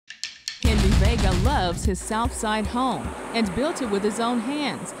Kega loves his Southside home and built it with his own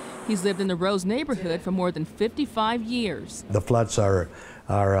hands. He's lived in the Rose neighborhood for more than 55 years. The floods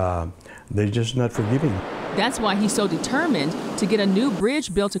they're just not forgiving. That's why he's so determined to get a new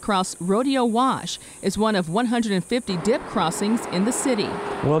bridge built across Rodeo Wash. It's one of 150 dip crossings in the city.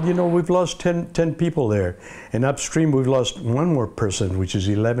 Well, you know, we've lost 10 people there. And upstream, we've lost one more person, which is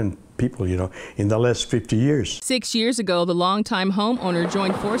 11 people, you know, in the last 50 years. 6 years ago, the longtime homeowner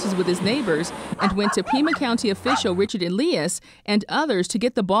joined forces with his neighbors and went to Pima County official Richard Elias and others to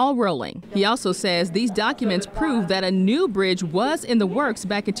get the ball rolling. He also says these documents prove that a new bridge was in the works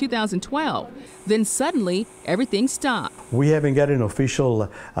back in 2012. Then suddenly, everything stopped. We haven't got an official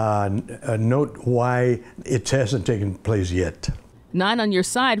note why it hasn't taken place yet. 9 on Your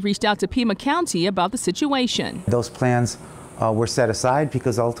Side reached out to Pima County about the situation. Those plans were set aside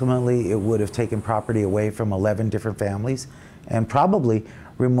because ultimately it would have taken property away from 11 different families and probably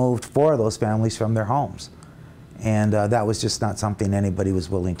removed 4 of those families from their homes. And that was just not something anybody was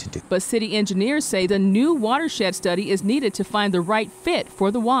willing to do. But city engineers say the new watershed study is needed to find the right fit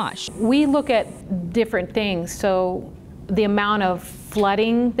for the wash. We look at different things, so the amount of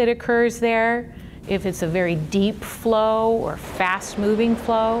flooding that occurs there, if it's a very deep flow or fast moving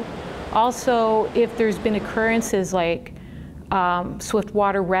flow. Also, if there's been occurrences like swift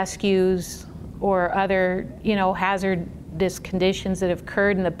water rescues or other, hazardous conditions that have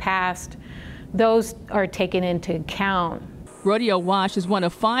occurred in the past, those are taken into account. Rodeo Wash is one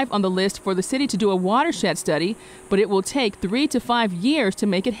of 5 on the list for the city to do a watershed study, but it will take 3 to 5 years to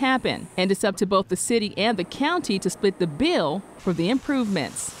make it happen. And it's up to both the city and the county to split the bill for the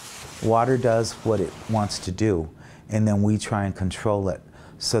improvements. Water does what it wants to do, and then we try and control it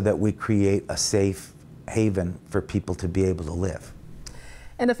so that we create a safe haven for people to be able to live.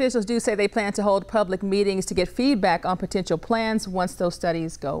 And officials do say they plan to hold public meetings to get feedback on potential plans once those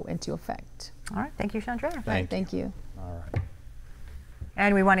studies go into effect. All right, thank you, Chandra. Thank you. All right.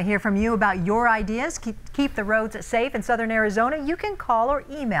 And we want to hear from you about your ideas. Keep the roads safe in southern Arizona. You can call or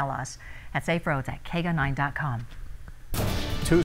email us at saferoads@kega9.com.